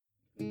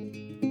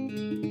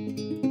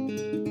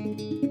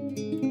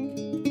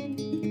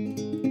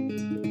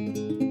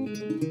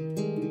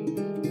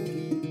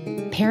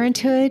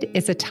Parenthood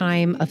is a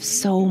time of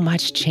so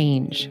much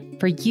change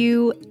for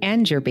you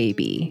and your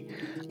baby.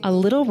 A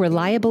little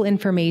reliable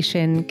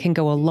information can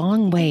go a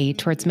long way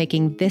towards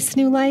making this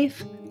new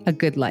life a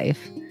good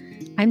life.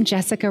 I'm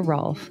Jessica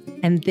Rolfe,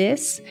 and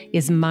this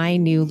is My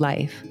New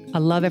Life, a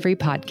Love Every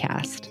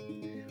podcast.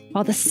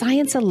 While the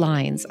science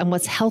aligns on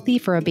what's healthy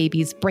for a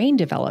baby's brain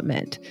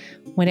development,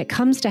 when it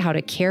comes to how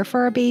to care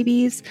for our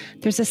babies,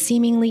 there's a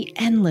seemingly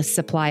endless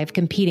supply of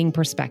competing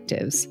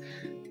perspectives.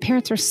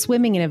 Parents are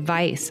swimming in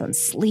advice on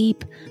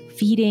sleep,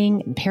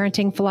 feeding, and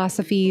parenting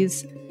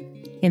philosophies.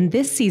 In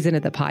this season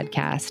of the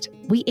podcast,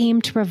 we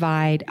aim to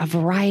provide a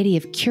variety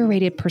of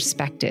curated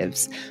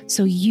perspectives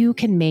so you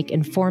can make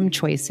informed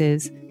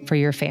choices for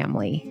your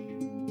family.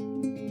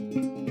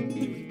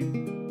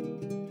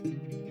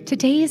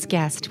 Today's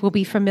guest will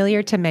be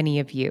familiar to many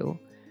of you.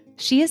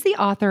 She is the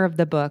author of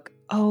the book,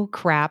 Oh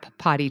Crap,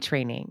 Potty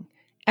Training.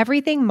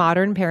 Everything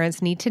modern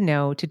parents need to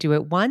know to do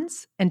it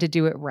once and to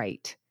do it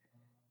right.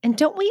 And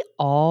don't we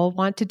all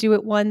want to do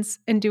it once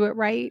and do it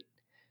right?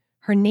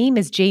 Her name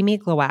is Jamie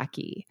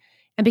Glowacki.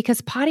 And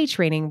because potty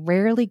training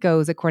rarely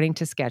goes according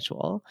to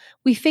schedule,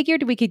 we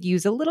figured we could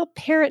use a little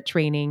parent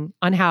training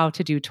on how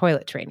to do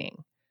toilet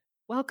training.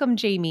 Welcome,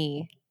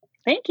 Jamie.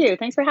 Thank you.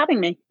 Thanks for having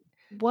me.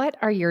 What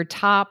are your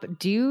top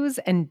do's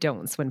and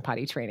don'ts when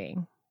potty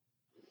training?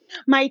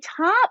 My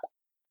top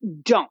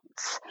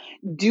don'ts.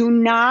 Do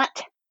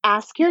not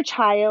ask your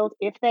child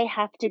if they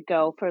have to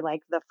go for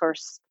like the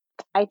first,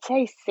 I'd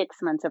say 6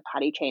 months of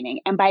potty training.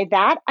 And by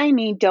that, I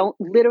mean, don't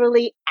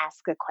literally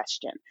ask a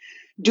question.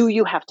 Do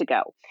you have to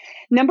go?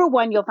 Number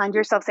one, you'll find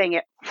yourself saying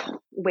it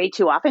way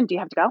too often. Do you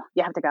have to go?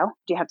 You have to go?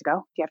 Do you have to go?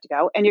 Do you have to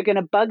go? And you're going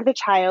to bug the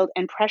child,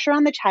 and pressure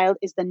on the child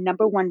is the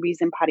number one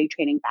reason potty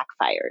training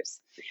backfires.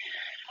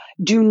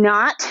 Do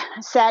not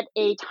set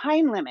a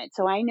time limit.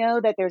 So I know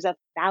that there's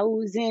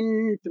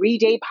 1,000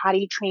 3-day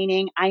potty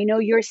training. I know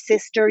your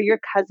sister, your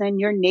cousin,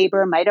 your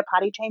neighbor might have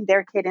potty trained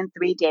their kid in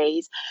 3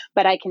 days.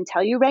 But I can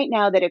tell you right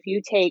now that if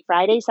you take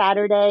Friday,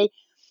 Saturday,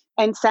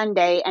 and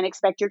Sunday and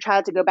expect your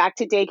child to go back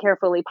to daycare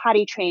fully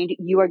potty trained,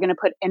 you are going to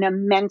put an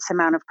immense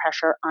amount of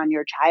pressure on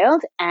your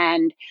child,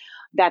 and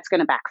that's going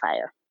to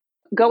backfire.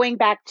 Going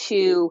back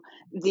to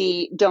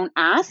the don't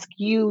ask,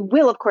 you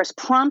will, of course,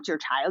 prompt your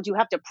child. You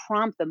have to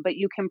prompt them, but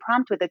you can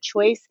prompt with a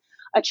choice,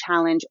 a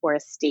challenge, or a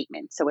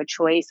statement. So a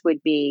choice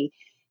would be,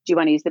 do you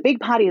want to use the big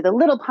potty or the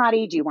little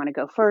potty? Do you want to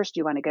go first?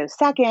 Do you want to go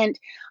second?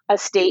 A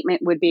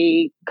statement would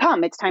be,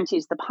 come, it's time to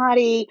use the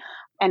potty.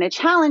 And a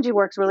challenge, it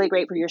works really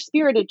great for your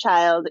spirited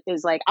child,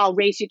 is like, I'll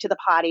race you to the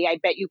potty. I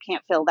bet you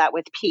can't fill that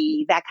with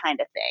pee, that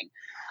kind of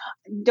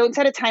thing. Don't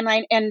set a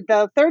timeline. And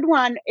the third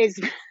one is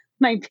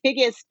my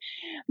biggest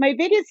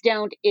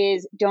don't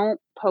is don't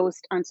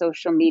post on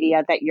social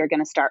media that you're going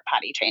to start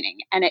potty training.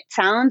 And it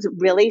sounds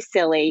really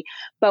silly,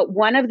 but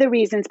one of the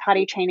reasons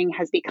potty training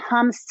has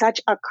become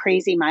such a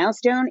crazy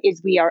milestone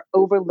is we are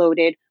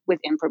overloaded with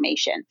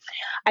information.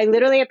 I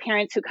literally have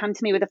parents who come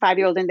to me with a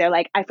 5-year-old and they're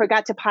like, I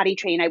forgot to potty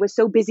train. I was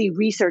so busy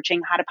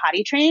researching how to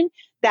potty train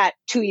that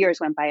 2 years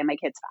went by and my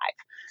kid's 5.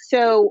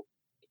 So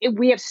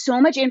we have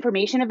so much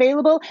information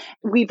available.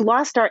 We've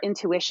lost our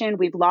intuition.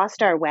 We've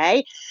lost our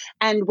way.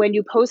 And when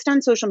you post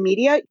on social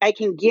media, I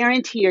can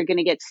guarantee you're going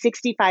to get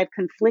 65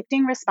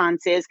 conflicting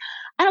responses.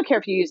 I don't care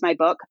if you use my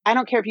book. I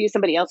don't care if you use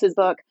somebody else's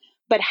book,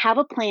 but have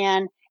a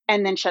plan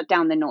and then shut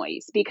down the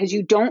noise, because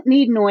you don't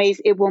need noise.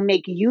 It will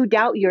make you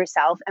doubt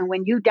yourself. And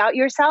when you doubt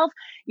yourself,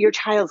 your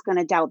child's going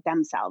to doubt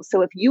themselves.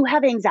 So if you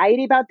have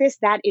anxiety about this,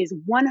 that is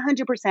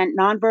 100%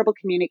 nonverbal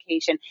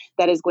communication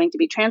that is going to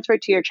be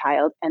transferred to your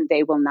child, and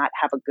they will not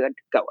have a good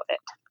go of it.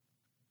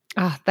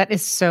 Ah, that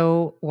is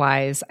so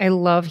wise. I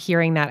love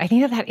hearing that. I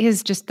think that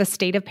is just the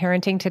state of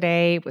parenting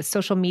today with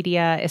social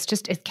media.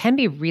 It can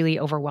be really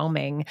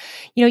overwhelming.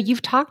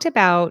 You've talked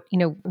about,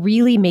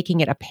 really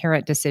making it a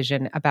parent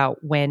decision about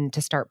when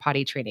to start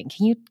potty training.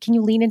 Can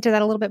you lean into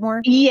that a little bit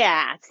more?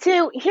 Yeah.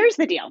 So here's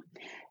the deal.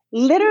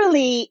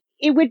 Literally,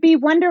 it would be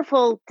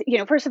wonderful.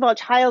 First of all,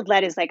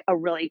 child-led is like a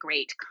really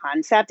great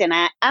concept. And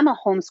I'm a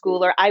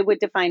homeschooler. I would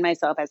define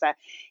myself as a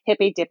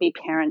hippy-dippy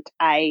parent.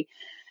 I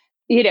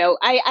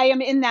am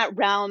in that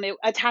realm,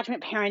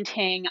 attachment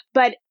parenting,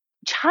 but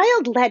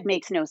child-led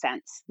makes no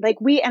sense.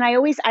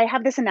 I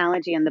have this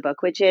analogy in the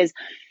book, which is,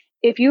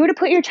 if you were to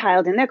put your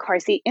child in their car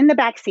seat, in the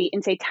back seat,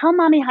 and say, tell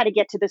mommy how to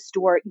get to the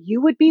store,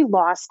 you would be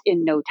lost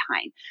in no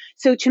time.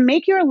 So to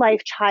make your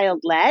life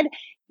child-led,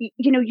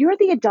 you're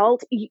the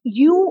adult,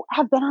 you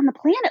have been on the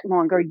planet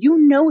longer, you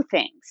know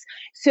things.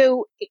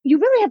 So you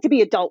really have to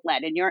be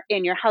adult-led in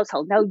your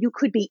household. Now, you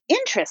could be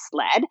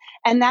interest-led,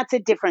 and that's a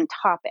different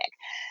topic.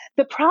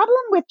 The problem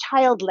with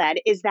child-led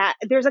is that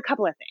there's a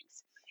couple of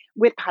things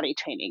with potty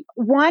training.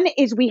 One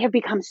is we have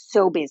become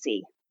so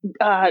busy.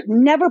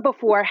 never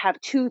before have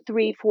 2,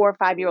 3, 4,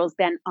 5-year-olds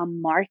been a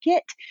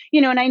market,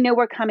 and I know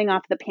we're coming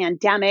off the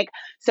pandemic,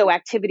 so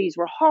activities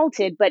were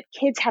halted, but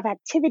kids have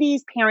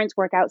activities, parents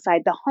work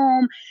outside the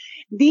home.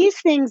 These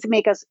things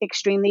make us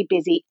extremely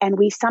busy, and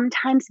we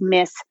sometimes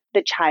miss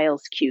the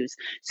child's cues.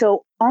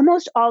 So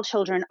almost all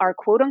children are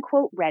quote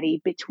unquote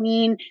ready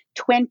between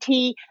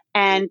 20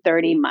 and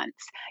 30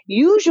 months.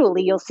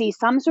 Usually you'll see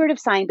some sort of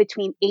sign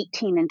between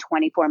 18 and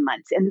 24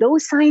 months, and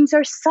those signs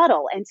are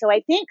subtle. And so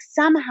I think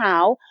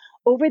somehow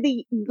over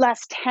the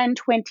last 10,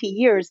 20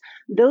 years,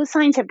 those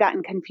signs have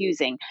gotten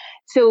confusing.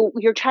 So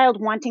your child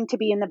wanting to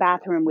be in the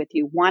bathroom with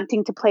you,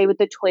 wanting to play with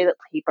the toilet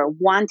paper,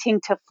 wanting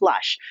to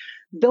flush,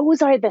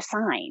 those are the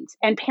signs.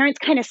 And parents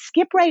kind of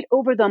skip right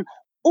over them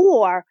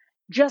or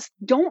just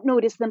don't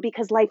notice them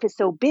because life is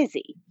so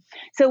busy.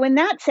 So in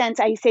that sense,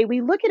 I say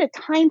we look at a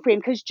time frame,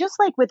 because just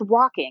like with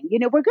walking,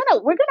 we're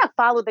gonna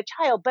follow the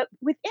child, but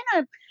within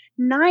a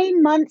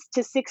 9 months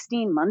to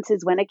 16 months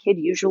is when a kid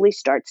usually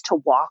starts to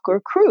walk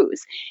or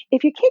cruise.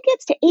 If your kid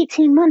gets to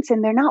 18 months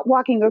and they're not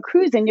walking or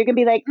cruising, you're gonna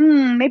be like,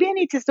 maybe I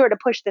need to sort of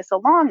push this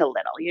along a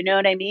little. You know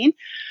what I mean?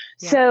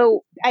 Yeah.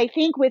 So I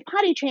think with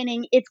potty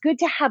training, it's good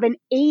to have an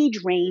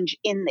age range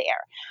in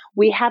there.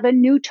 We have a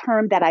new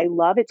term that I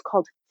love. It's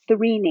called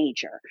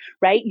three-nager,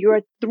 right?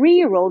 Your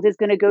 3-year-old is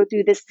going to go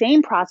through the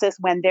same process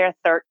when they're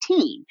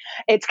 13.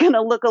 It's going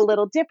to look a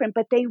little different,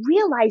 but they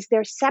realize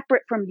they're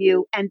separate from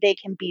you and they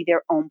can be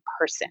their own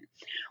person,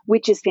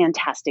 which is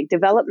fantastic.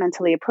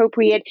 Developmentally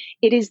appropriate.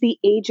 It is the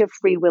age of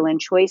free will and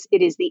choice.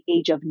 It is the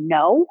age of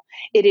no.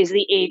 It is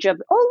the age of,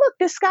 oh, look,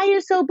 the sky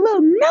is so blue.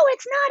 No,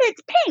 it's not.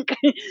 It's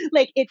pink.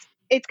 Like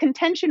it's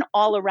contention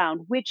all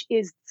around, which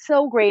is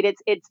so great.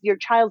 It's your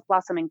child's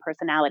blossoming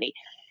personality.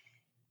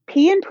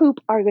 Pee and poop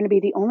are going to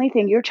be the only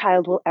thing your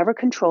child will ever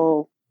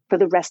control for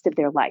the rest of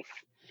their life.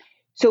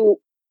 So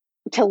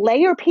to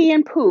layer pee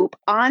and poop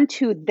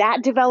onto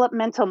that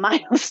developmental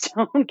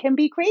milestone can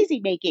be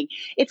crazy making.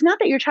 It's not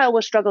that your child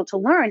will struggle to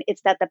learn,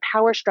 it's that the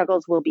power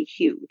struggles will be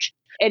huge.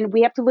 And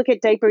we have to look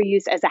at diaper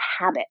use as a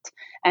habit.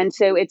 And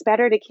so it's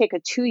better to kick a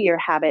 2-year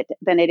habit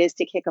than it is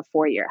to kick a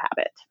 4-year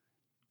habit.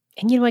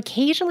 And,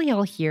 occasionally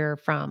I'll hear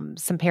from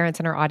some parents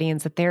in our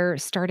audience that they're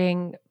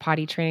starting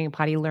potty training,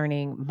 potty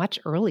learning much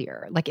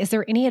earlier. Like, is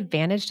there any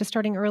advantage to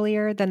starting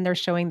earlier than they're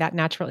showing that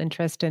natural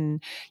interest in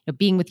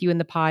being with you in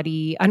the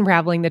potty,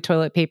 unraveling the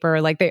toilet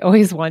paper like they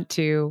always want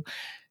to?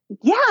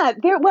 Yeah,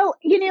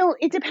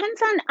 it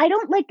depends on, I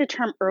don't like the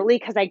term early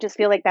because I just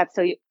feel like that's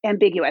so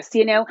ambiguous.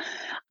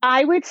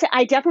 I would say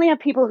I definitely have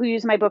people who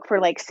use my book for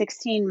like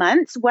 16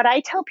 months. What I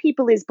tell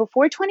people is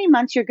before 20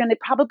 months, you're going to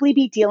probably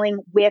be dealing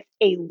with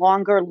a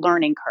longer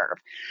learning curve.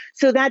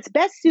 So that's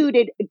best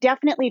suited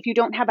definitely if you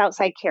don't have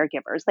outside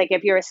caregivers. Like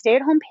if you're a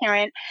stay-at-home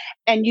parent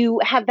and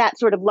you have that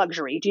sort of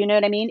luxury, do you know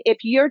what I mean? If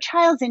your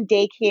child's in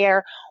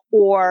daycare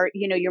or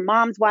your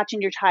mom's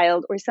watching your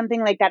child or something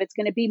like that, it's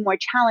going to be more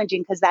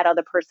challenging because that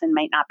other person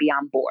might not be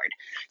on board.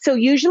 So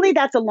usually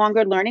that's a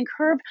longer learning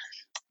curve.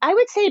 I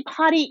would say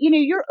potty,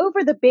 you're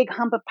over the big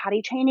hump of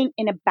potty training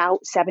in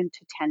about 7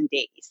 to 10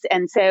 days.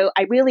 And so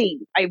I really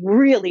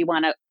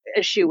want to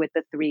eschew with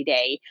the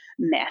 3-day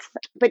myth.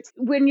 But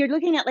when you're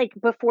looking at like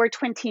before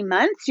 20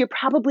 months, you're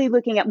probably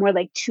looking at more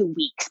like 2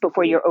 weeks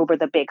before you're over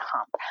the big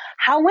hump.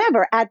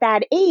 However, at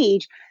that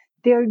age,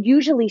 they're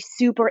usually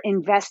super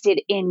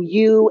invested in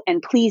you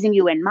and pleasing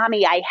you and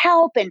mommy, I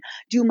help and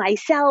do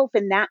myself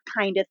and that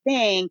kind of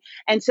thing.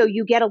 And so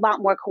you get a lot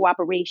more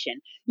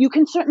cooperation. You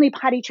can certainly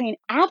potty train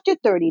after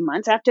 30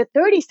 months, after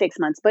 36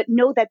 months, but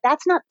know that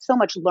that's not so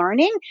much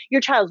learning.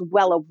 Your child's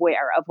well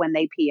aware of when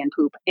they pee and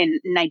poop in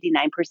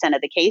 99%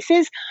 of the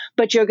cases,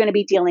 but you're going to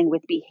be dealing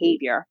with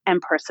behavior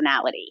and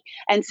personality.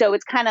 And so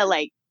it's kind of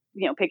like,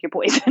 pick your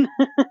poison.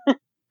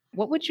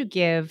 What would you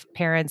give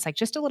parents, like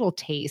just a little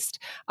taste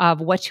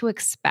of what to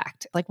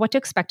expect, like what to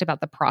expect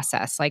about the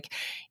process? Like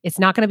it's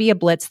not going to be a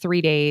blitz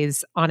 3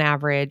 days on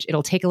average.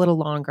 It'll take a little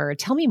longer.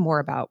 Tell me more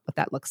about what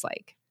that looks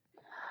like.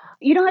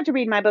 You don't have to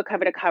read my book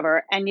cover to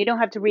cover, and you don't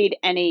have to read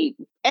any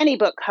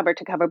book cover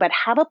to cover, but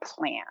have a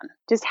plan.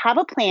 Just have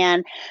a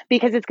plan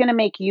because it's going to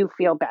make you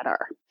feel better.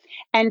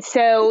 And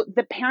so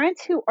the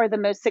parents who are the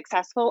most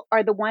successful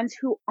are the ones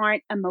who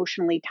aren't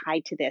emotionally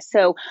tied to this.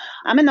 So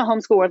I'm in the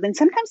homeschool world, and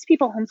sometimes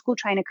people homeschool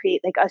trying to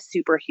create like a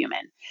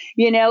superhuman.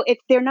 If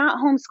they're not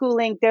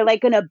homeschooling, they're like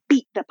going to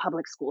beat the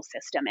public school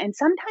system. And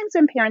sometimes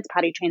when parents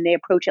potty train, they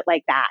approach it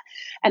like that.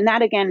 And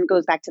that again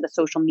goes back to the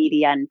social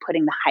media and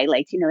putting the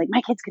highlights, like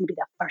my kid's going to be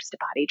the first to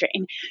potty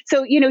train.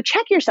 So,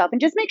 check yourself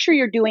and just make sure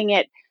you're doing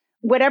it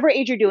whatever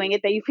age you're doing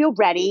it, that you feel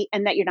ready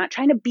and that you're not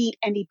trying to beat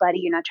anybody.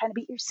 You're not trying to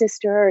beat your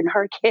sister and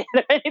her kid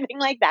or anything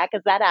like that,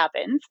 because that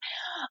happens.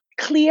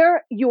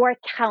 Clear your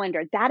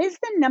calendar. That is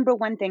the number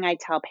one thing I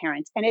tell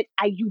parents. And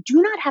you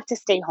do not have to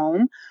stay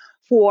home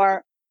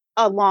for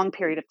a long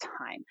period of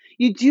time.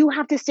 You do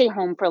have to stay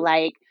home for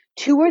like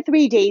 2 or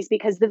 3 days,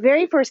 because the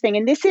very first thing,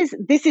 and this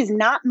is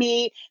not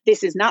me,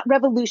 this is not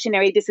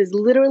revolutionary, this is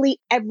literally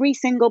every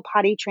single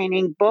potty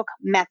training book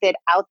method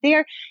out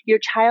there. Your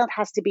child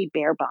has to be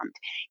bare bummed.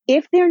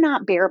 If they're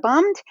not bare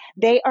bummed,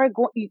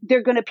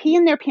 they're going to pee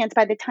in their pants.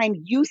 By the time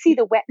you see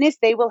the wetness,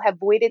 they will have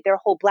voided their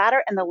whole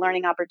bladder and the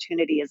learning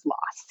opportunity is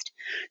lost.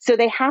 So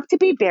they have to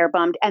be bare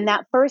bummed, and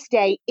that first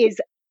day is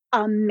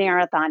a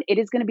marathon. It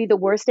is going to be the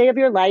worst day of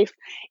your life.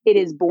 It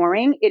is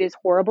boring. It is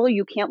horrible.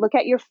 You can't look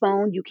at your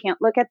phone. You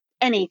can't look at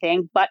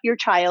anything but your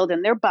child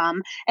and their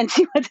bum and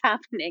see what's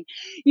happening.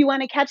 You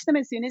want to catch them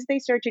as soon as they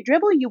start to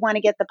dribble. You want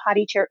to get the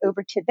potty chair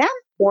over to them,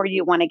 or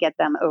you want to get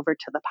them over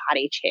to the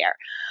potty chair.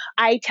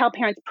 I tell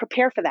parents,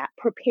 prepare for that.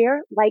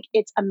 Prepare like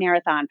it's a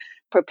marathon.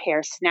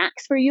 Prepare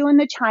snacks for you and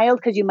the child,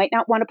 because you might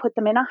not want to put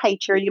them in a high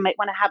chair. You might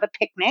want to have a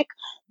picnic,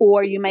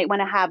 or you might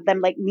want to have them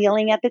like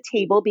kneeling at the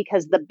table,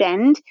 because the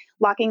bend,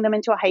 locking them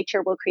into a high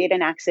chair, will create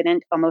an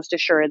accident almost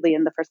assuredly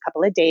in the first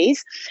couple of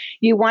days.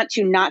 You want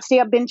to not stay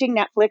up binging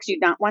Netflix. You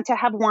don't want to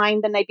have wine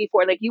the night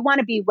before. Like, you want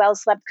to be well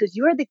slept, because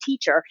you're the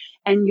teacher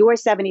and you're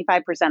 75%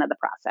 of the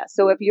process.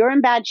 So if you're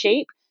in bad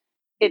shape,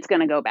 it's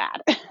going to go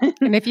bad.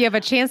 And if you have a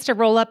chance to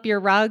roll up your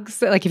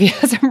rugs, like if you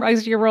have some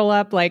rugs you roll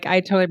up, like I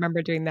totally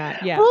remember doing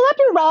that. Yeah. Roll up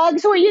your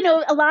rugs, or,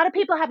 a lot of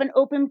people have an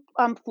open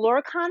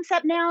floor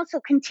concept now. So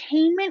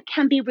containment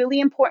can be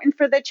really important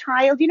for the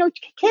child.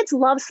 Kids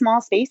love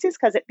small spaces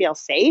because it feels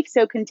safe.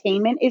 So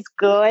containment is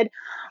good.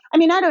 I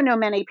mean, I don't know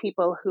many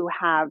people who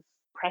have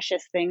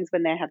precious things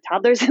when they have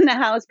toddlers in the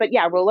house, but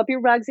yeah, roll up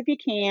your rugs if you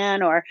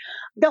can. Or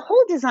the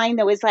whole design,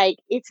 though, is like,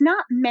 it's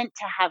not meant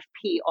to have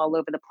pee all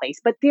over the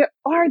place, but there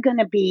are going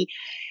to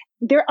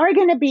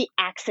be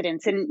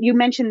accidents. And you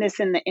mentioned this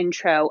in the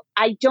intro.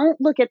 I don't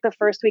look at the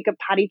first week of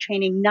potty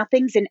training.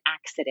 Nothing's an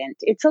accident.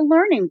 It's a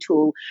learning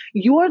tool.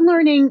 You're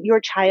learning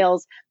your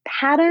child's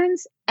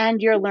patterns and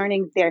you're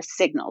learning their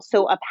signals.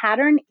 So a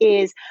pattern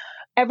is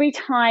every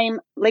time,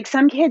 like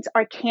some kids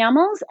are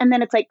camels, and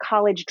then it's like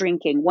college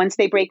drinking. Once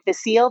they break the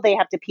seal, they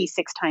have to pee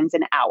 6 times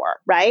an hour,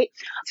 right?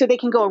 So they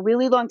can go a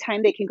really long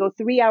time. They can go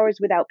 3 hours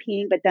without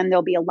peeing, but then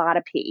there'll be a lot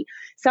of pee.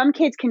 Some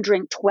kids can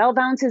drink 12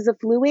 ounces of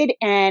fluid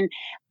and,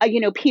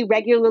 pee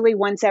regularly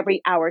once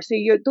every hour. So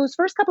those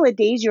first couple of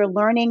days, you're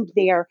learning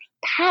their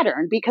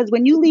pattern, because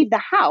when you leave the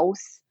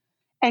house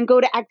and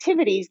go to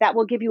activities, that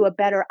will give you a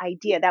better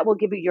idea. That will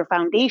give you your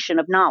foundation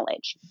of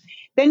knowledge.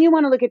 Then you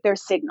want to look at their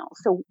signals.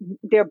 So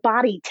their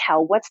body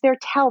tell, what's their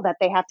tell that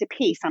they have to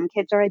pee? Some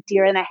kids are a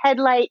deer in the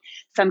headlight.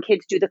 Some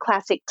kids do the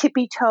classic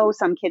tippy toe.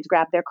 Some kids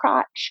grab their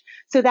crotch.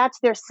 So that's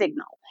their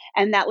signal.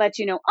 And that lets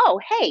you know, oh,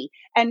 hey,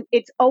 and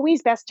it's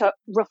always best to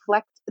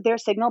reflect their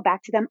signal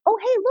back to them. Oh,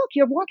 hey, look,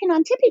 you're walking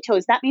on tippy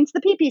toes. That means the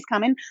pee-pee's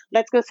coming.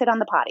 Let's go sit on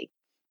the potty.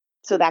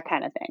 So that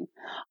kind of thing.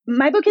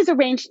 My book is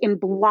arranged in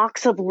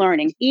blocks of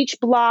learning. Each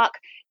block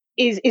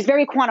is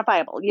very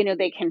quantifiable.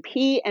 They can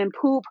pee and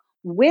poop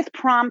with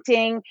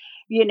prompting,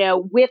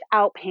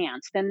 without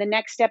pants. Then the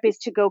next step is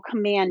to go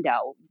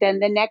commando. Then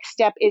the next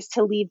step is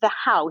to leave the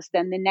house.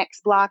 Then the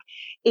next block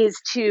is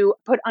to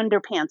put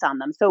underpants on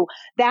them. So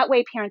that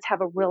way parents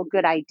have a real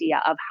good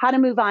idea of how to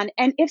move on.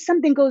 And if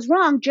something goes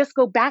wrong, just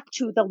go back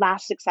to the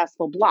last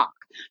successful block.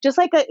 Just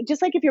like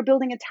if you're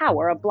building a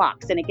tower of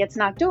blocks and it gets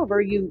knocked over,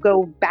 you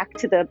go back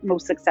to the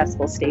most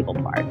successful, stable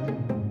part.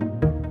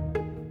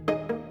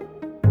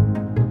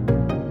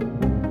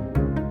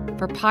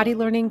 For potty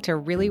learning to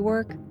really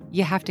work,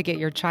 you have to get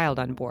your child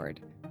on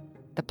board.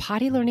 The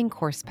Potty Learning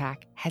Course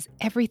Pack has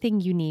everything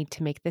you need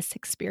to make this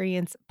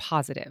experience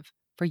positive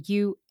for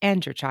you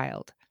and your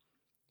child.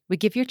 We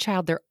give your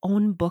child their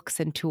own books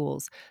and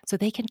tools so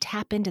they can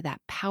tap into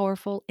that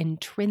powerful,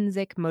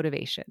 intrinsic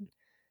motivation.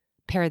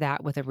 Pair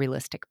that with a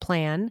realistic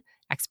plan,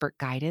 expert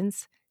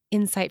guidance,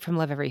 insight from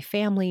Love Every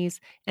Families,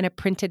 and a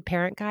printed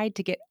parent guide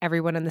to get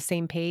everyone on the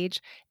same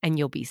page, and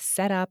you'll be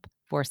set up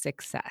for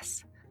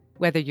success.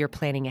 Whether you're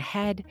planning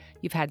ahead,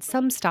 you've had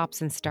some stops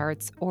and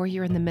starts, or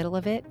you're in the middle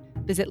of it,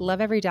 visit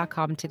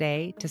loveevery.com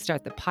today to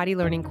start the Potty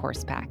Learning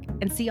Course Pack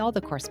and see all the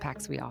course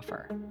packs we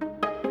offer.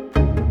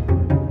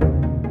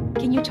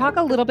 Can you talk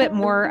a little bit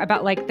more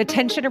about like the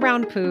tension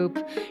around poop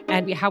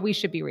and how we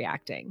should be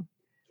reacting?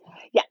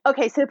 Yeah.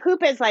 Okay. So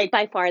poop is like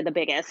by far the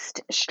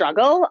biggest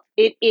struggle.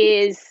 It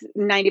is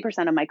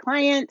 90% of my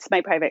clients,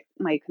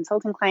 my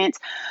consulting clients.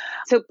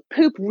 So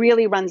poop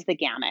really runs the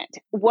gamut.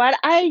 What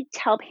I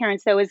tell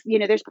parents though is,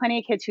 there's plenty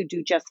of kids who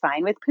do just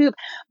fine with poop,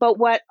 but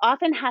what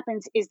often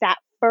happens is that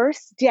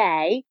first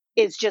day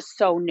is just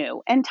so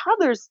new, and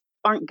toddlers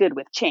aren't good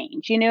with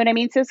change. You know what I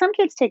mean? So some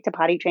kids take to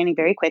potty training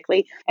very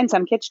quickly and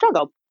some kids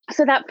struggle.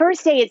 So that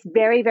first day, it's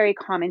very, very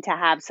common to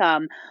have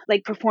some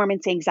like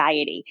performance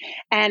anxiety.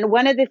 And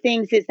one of the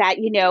things is that,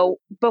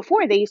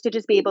 before they used to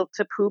just be able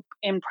to poop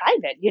in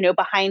private,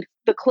 behind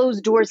the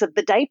closed doors of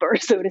the diaper,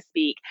 so to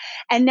speak.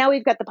 And now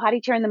we've got the potty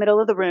chair in the middle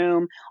of the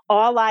room,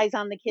 all eyes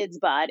on the kid's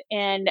butt.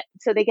 And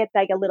so they get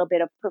like a little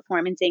bit of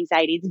performance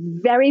anxiety. It's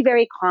very,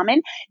 very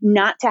common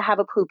not to have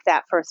a poop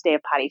that first day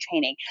of potty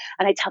training.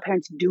 And I tell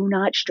parents, do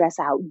not stress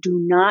out. Do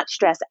not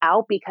stress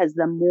out, because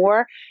the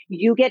more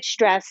you get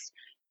stressed,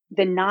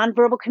 The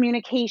nonverbal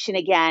communication,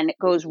 again,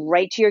 goes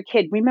right to your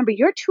kid. Remember,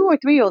 your 2 or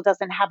 3-year-old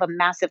doesn't have a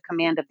massive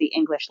command of the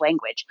English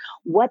language.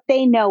 What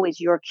they know is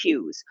your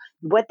cues.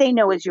 What they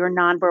know is your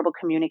nonverbal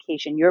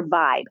communication, your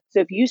vibe. So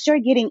if you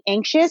start getting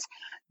anxious,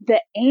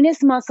 the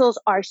anus muscles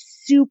are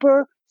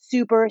super,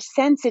 super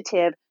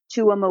sensitive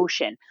to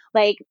emotion.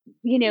 Like,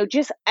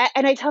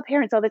 and I tell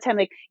parents all the time,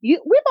 like, we've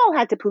all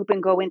had to poop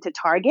and go into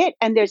Target,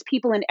 and there's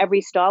people in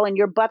every stall, and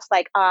your butt's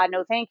like,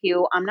 no, thank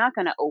you. I'm not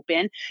going to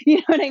open. You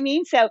know what I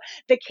mean? So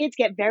the kids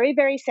get very,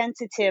 very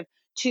sensitive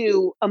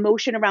to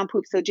emotion around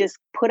poop. So just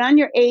put on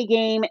your A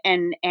game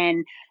and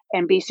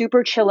be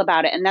super chill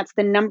about it. And that's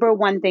the number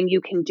one thing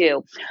you can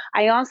do.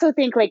 I also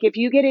think, like, if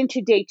you get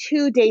into day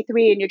 2, day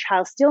 3, and your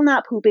child's still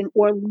not pooping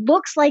or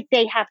looks like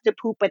they have to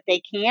poop, but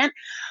they can't,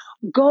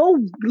 go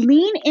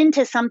lean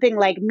into something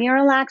like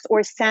Miralax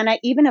or Senna,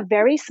 even a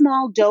very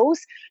small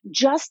dose,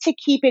 just to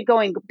keep it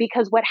going.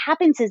 Because what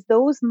happens is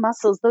those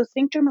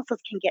sphincter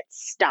muscles can get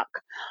stuck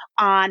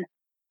on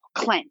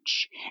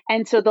clench.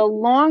 And so the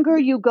longer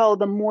you go,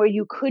 the more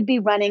you could be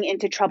running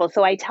into trouble.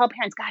 So I tell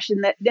parents, gosh,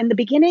 in the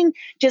beginning,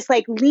 just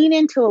like lean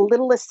into a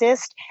little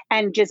assist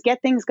and just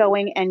get things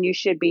going and you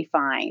should be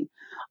fine.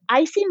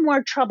 I see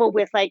more trouble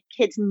with like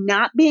kids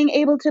not being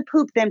able to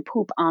poop than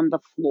poop on the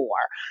floor.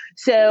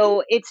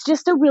 So it's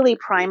just a really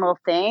primal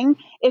thing.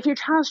 If your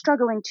child's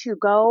struggling to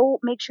go,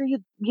 make sure you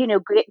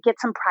get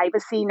some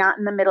privacy, not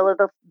in the middle of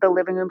the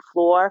living room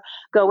floor.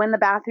 Go in the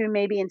bathroom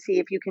maybe and see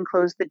if you can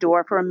close the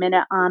door for a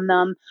minute on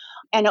them.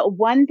 And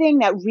one thing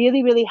that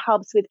really, really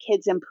helps with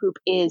kids and poop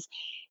is,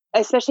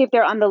 especially if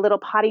they're on the little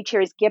potty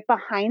chairs, get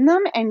behind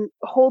them and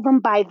hold them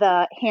by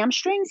the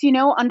hamstrings,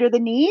 under the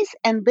knees,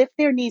 and lift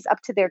their knees up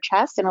to their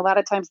chest. And a lot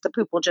of times the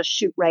poop will just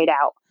shoot right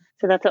out.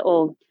 So that's an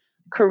old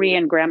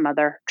Korean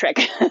grandmother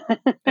trick.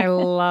 I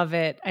love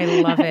it. I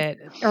love it.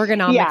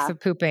 Ergonomics of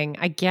pooping.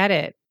 I get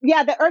it.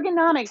 Yeah, the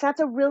ergonomics, that's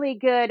a really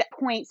good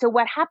point. So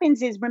what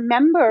happens is,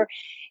 remember,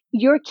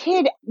 your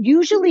kid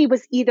usually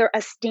was either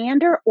a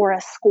stander or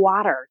a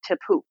squatter to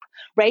poop,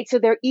 right? So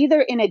they're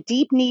either in a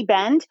deep knee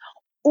bend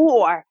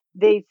or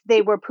they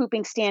were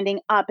pooping standing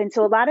up. And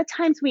so a lot of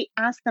times we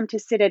ask them to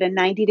sit at a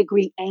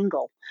 90-degree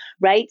angle,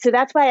 right? So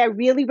that's why I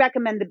really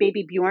recommend the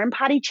Baby Bjorn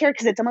potty chair,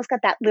 because it's almost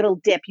got that little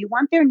dip. You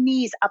want their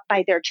knees up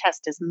by their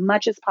chest as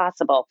much as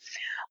possible.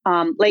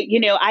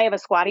 I have a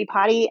squatty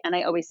potty, and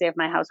I always say if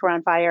my house were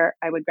on fire,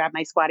 I would grab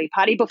my squatty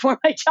potty before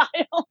my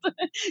child,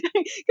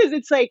 because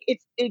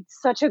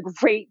it's such a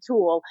great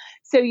tool.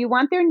 So you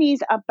want their knees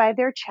up by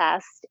their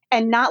chest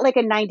and not like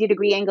a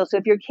 90-degree angle. So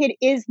if your kid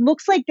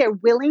looks like they're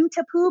willing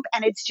to poop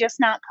and it's just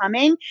not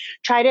coming,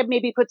 try to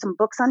maybe put some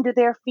books under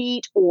their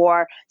feet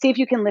or see if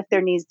you can lift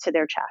their knees to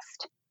their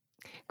chest.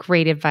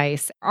 Great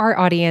advice. Our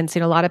audience,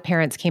 a lot of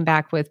parents came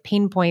back with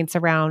pain points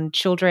around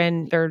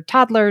children, their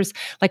toddlers,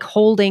 like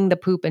holding the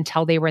poop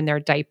until they were in their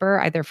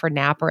diaper, either for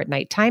nap or at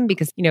nighttime,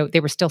 because, they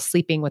were still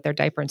sleeping with their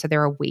diaper. And so they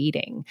were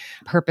waiting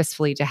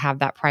purposefully to have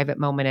that private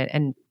moment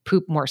and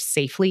poop more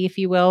safely, if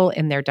you will,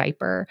 in their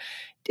diaper.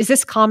 Is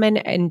this common?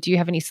 And do you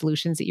have any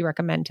solutions that you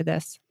recommend to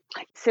this?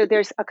 So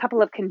there's a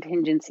couple of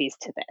contingencies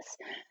to this.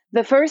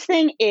 The first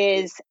thing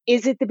is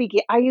it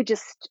are you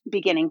just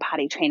beginning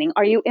potty training?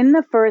 Are you in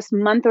the first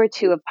month or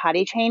 2 of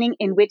potty training?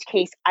 In which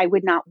case, I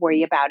would not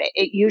worry about it.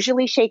 It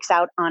usually shakes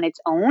out on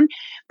its own.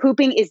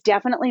 Pooping is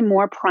definitely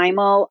more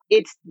primal.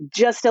 It's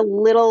just a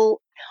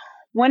little.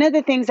 One of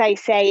the things I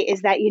say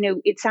is that,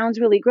 it sounds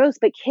really gross,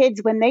 but kids,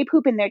 when they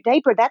poop in their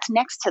diaper, that's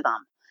next to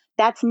them.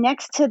 That's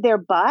next to their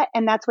butt,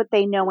 and that's what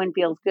they know and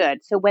feels good.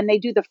 So when they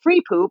do the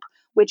free poop,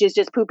 which is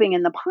just pooping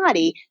in the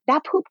potty,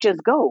 that poop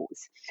just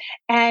goes.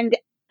 And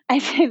I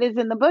say this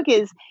in the book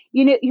is,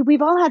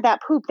 we've all had that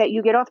poop that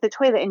you get off the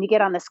toilet and you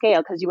get on the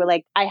scale because you were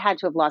like, I had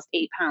to have lost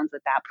 8 pounds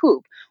with that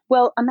poop.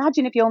 Well,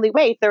 imagine if you only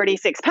weigh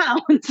 36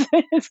 pounds.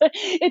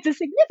 It's a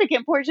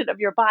significant portion of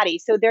your body.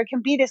 So there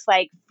can be this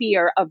like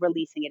fear of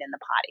releasing it in the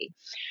potty.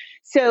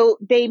 So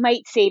they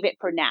might save it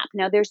for nap.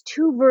 Now there's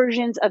 2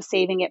 versions of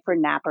saving it for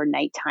nap or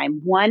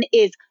nighttime. One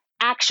is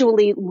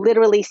actually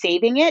literally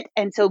saving it.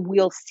 And so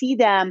we'll see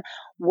them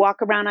walk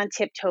around on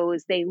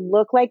tiptoes. They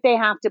look like they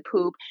have to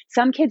poop.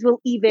 Some kids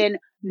will even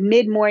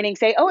mid-morning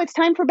say, oh, it's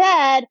time for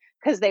bed,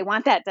 because they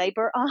want that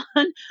diaper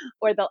on,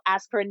 or they'll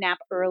ask for a nap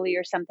early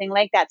or something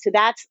like that. So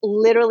that's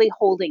literally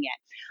holding it.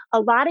 A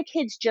lot of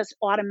kids just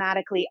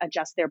automatically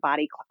adjust their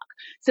body clock.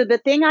 So the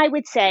thing I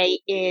would say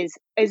is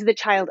the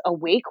child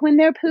awake when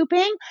they're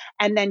pooping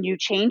and then you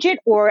change it,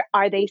 or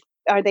are they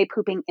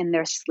pooping in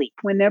their sleep?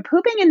 When they're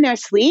pooping in their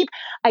sleep,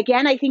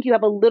 again, I think you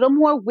have a little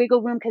more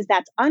wiggle room because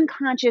that's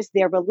unconscious.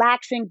 They're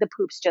relaxing. The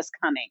poop's just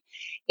coming.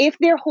 If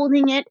they're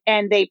holding it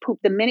and they poop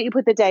the minute you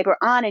put the diaper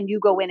on and you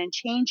go in and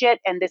change it,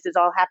 and this is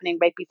all happening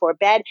right before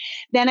bed,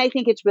 then I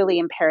think it's really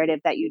imperative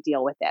that you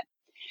deal with it.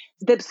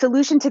 The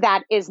solution to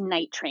that is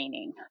night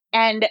training.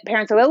 And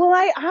parents say,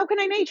 well, how can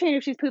I night train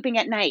if she's pooping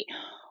at night?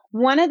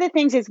 One of the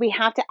things is we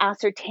have to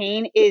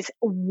ascertain is,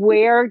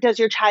 where does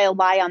your child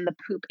lie on the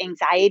poop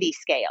anxiety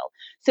scale?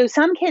 So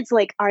some kids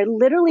are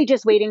literally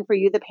just waiting for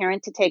you, the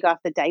parent, to take off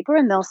the diaper,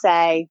 and they'll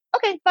say,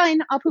 okay, fine,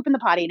 I'll poop in the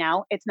potty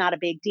now. It's not a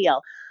big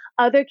deal.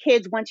 other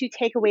kids, once you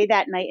take away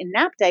that night and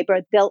nap diaper,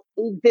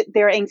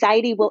 their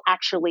anxiety will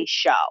actually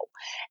show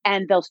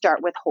and they'll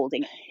start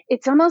withholding.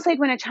 It's almost like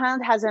when a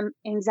child has an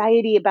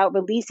anxiety about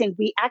releasing,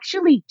 we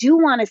actually do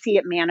want to see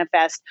it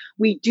manifest.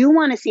 We do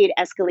want to see it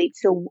escalate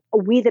so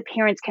we, the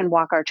parents, can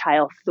walk our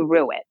child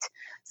through it.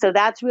 So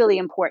that's really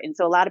important.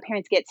 So a lot of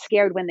parents get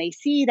scared when they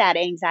see that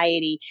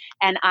anxiety.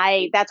 And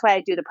that's why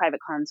I do the private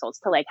consults,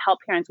 to like help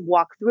parents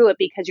walk through it,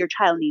 because your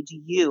child needs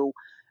you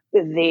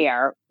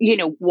there,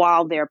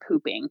 while they're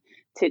pooping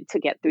to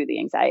get through the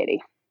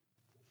anxiety.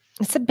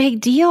 It's a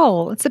big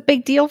deal. It's a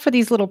big deal for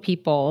these little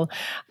people.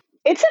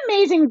 It's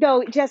amazing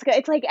though, Jessica.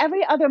 It's like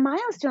every other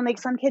milestone. Like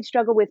some kids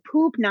struggle with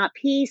poop, not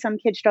pee. Some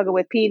kids struggle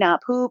with pee,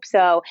 not poop.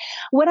 So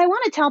what I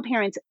want to tell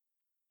parents,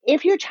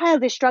 if your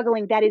child is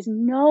struggling, that is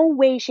no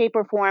way, shape,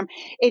 or form.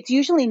 It's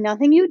usually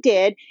nothing you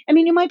did. I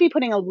mean, you might be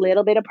putting a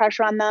little bit of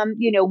pressure on them,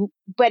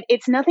 but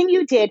it's nothing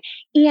you did.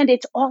 And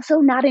it's also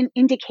not an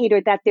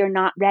indicator that they're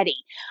not ready.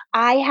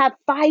 I have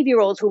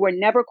 5-year-olds who were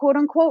never quote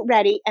unquote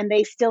ready, and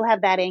they still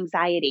have that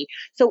anxiety.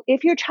 So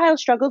if your child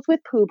struggles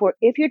with poop, or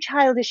if your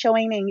child is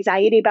showing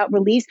anxiety about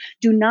release,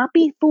 do not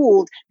be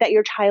fooled that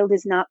your child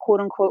is not quote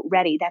unquote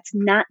ready. That's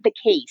not the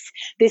case.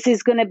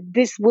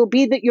 This will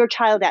be your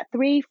child at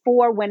 3,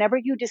 4, whenever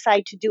you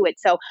decide to do it.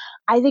 So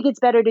I think it's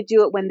better to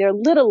do it when they're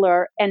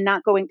littler and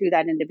not going through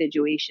that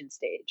individuation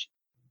stage.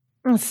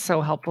 It's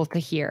so helpful to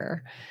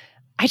hear.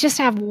 I just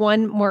have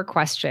one more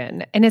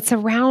question, and it's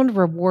around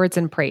rewards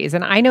and praise.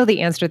 And I know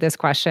the answer to this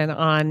question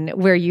on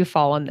where you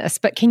fall on this,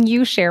 but can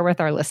you share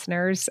with our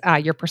listeners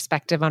your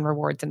perspective on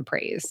rewards and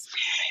praise?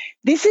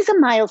 This is a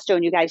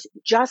milestone, you guys,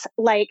 just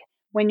like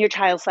when your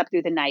child slept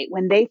through the night.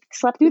 When they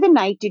slept through the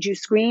night, did you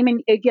scream?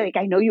 And like,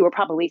 I know you were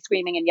probably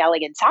screaming and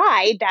yelling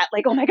inside that,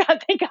 like, oh my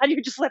God, thank God you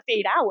just slept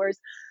 8 hours.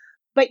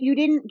 But you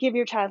didn't give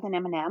your child an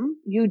M&M.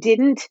 You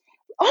didn't,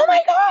 oh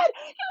my God,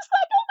 you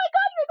slept, oh my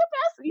God, you're the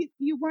best.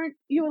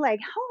 You were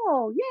like,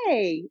 oh,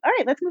 yay. All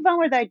right, let's move on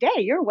with our day.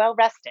 You're well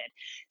rested.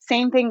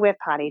 Same thing with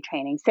potty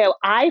training. So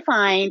I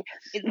find,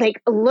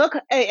 like, look,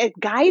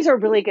 guys are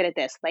really good at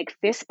this, like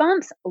fist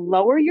bumps,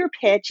 lower your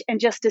pitch, and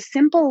just a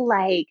simple,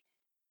 like,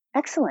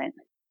 excellent.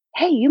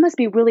 Hey, you must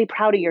be really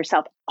proud of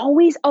yourself.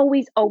 Always,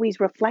 always, always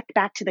reflect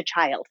back to the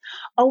child.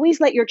 Always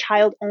let your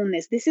child own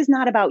this. This is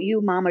not about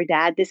you, mom or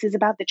dad. This is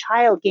about the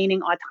child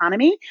gaining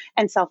autonomy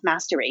and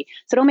self-mastery.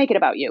 So don't make it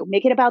about you.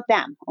 Make it about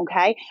them,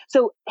 okay?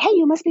 So, hey,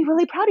 you must be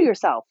really proud of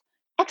yourself.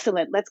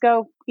 Excellent. Let's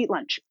go eat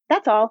lunch.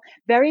 That's all.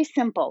 Very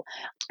simple.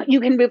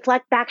 You can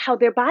reflect back how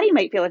their body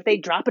might feel. If they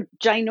drop a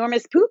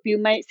ginormous poop, you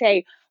might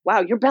say,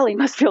 wow, your belly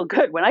must feel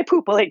good. When I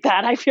poop like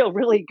that, I feel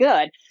really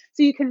good.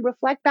 So you can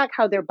reflect back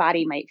how their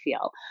body might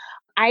feel.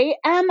 I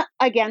am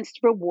against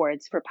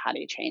rewards for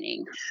potty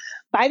training.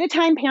 By the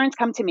time parents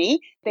come to me,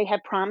 they have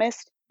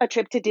promised a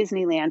trip to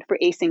Disneyland for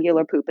a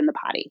singular poop in the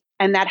potty.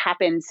 And that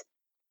happens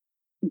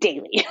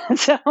daily.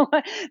 So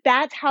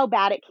that's how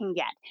bad it can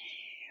get.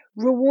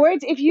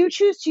 Rewards, if you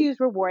choose to use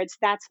rewards,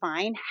 that's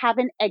fine. Have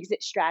an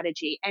exit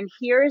strategy. And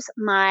here's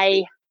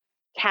my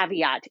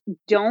caveat.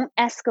 Don't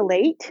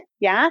escalate.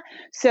 Yeah.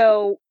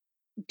 So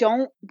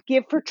don't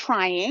give for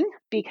trying,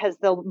 because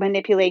they'll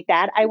manipulate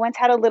that. I once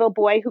had a little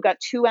boy who got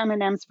 2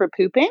 M&Ms for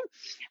pooping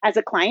as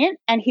a client,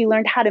 and he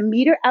learned how to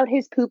meter out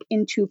his poop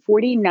into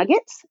 40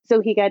 nuggets. So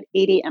he got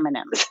 80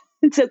 M&Ms.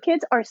 So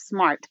kids are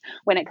smart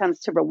when it comes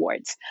to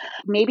rewards.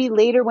 Maybe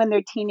later when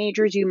they're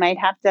teenagers, you might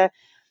have to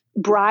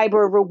bribe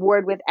or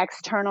reward with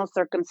external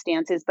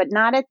circumstances, but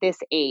not at this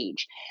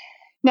age.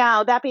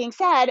 Now, that being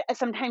said,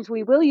 sometimes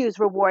we will use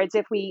rewards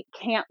if we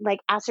can't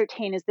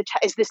ascertain is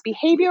this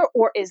behavior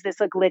or is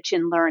this a glitch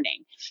in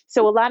learning?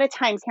 So a lot of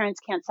times parents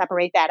can't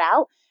separate that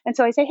out. And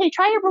so I say, hey,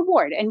 try a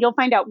reward, and you'll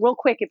find out real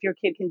quick if your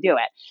kid can do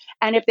it.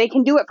 And if they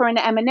can do it for an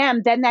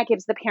M&M, then that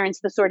gives the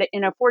parents the sort of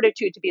inner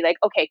fortitude to be like,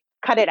 okay,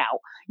 cut it out.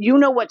 You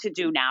know what to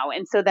do now.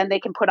 And so then they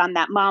can put on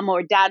that mom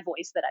or dad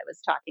voice that I was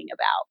talking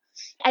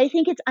about. I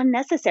think it's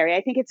unnecessary.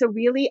 I think it's a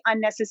really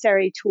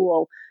unnecessary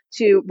tool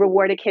to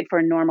reward a kid for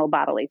a normal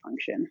bodily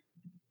function.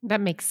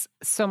 That makes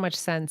so much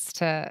sense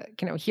to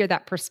hear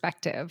that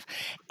perspective.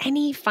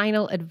 Any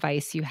final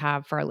advice you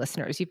have for our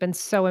listeners? You've been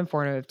so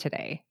informative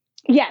today.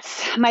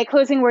 Yes. My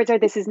closing words are,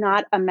 this is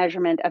not a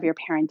measurement of your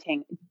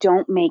parenting.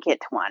 Don't make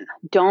it one.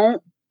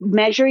 Don't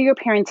measure your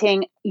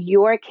parenting.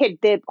 Your kid,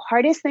 the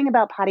hardest thing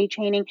about potty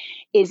training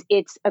is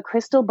it's a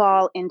crystal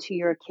ball into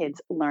your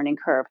kid's learning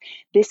curve.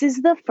 This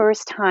is the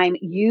first time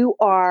you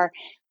are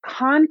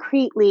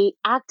concretely,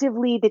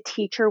 actively the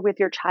teacher with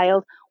your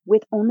child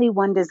with only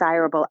one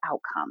desirable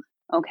outcome.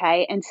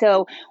 Okay. And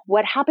so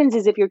what happens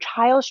is if your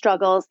child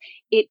struggles,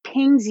 it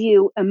pings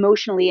you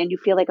emotionally and you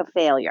feel like a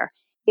failure.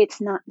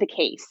 It's not the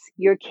case.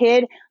 Your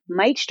kid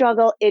might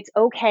struggle. It's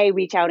okay.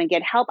 Reach out and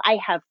get help. I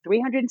have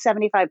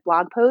 375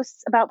 blog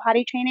posts about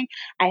potty training.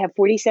 I have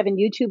 47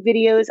 YouTube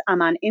videos.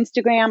 I'm on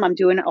Instagram. I'm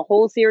doing a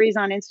whole series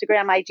on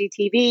Instagram,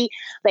 IGTV.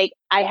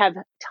 I have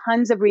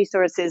tons of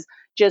resources.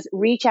 Just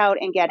reach out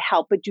and get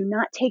help, but do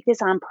not take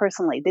this on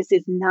personally. This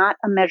is not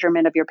a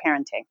measurement of your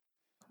parenting.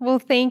 Well,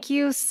 thank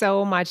you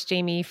so much,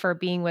 Jamie, for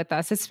being with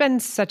us. It's been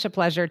such a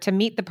pleasure to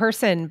meet the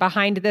person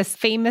behind this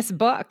famous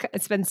book.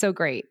 It's been so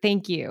great.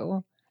 Thank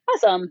you.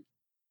 Awesome.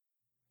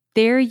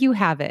 There you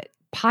have it.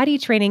 Potty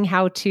training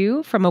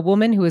how-to from a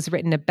woman who has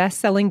written a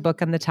best-selling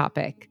book on the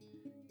topic.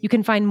 You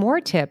can find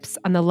more tips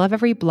on the Love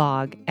Every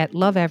blog at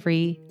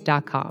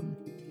loveevery.com.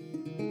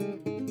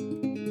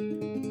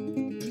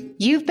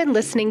 You've been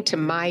listening to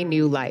My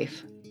New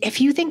Life. If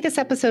you think this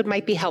episode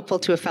might be helpful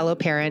to a fellow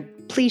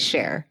parent, please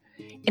share.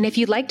 And if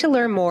you'd like to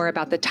learn more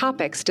about the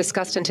topics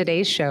discussed in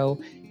today's show,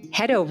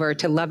 head over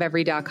to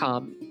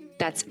loveevery.com.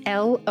 That's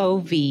lovevery.com.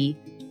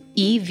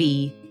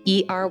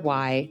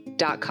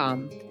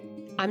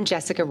 I'm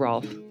Jessica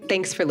Rolfe.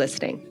 Thanks for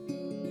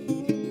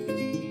listening.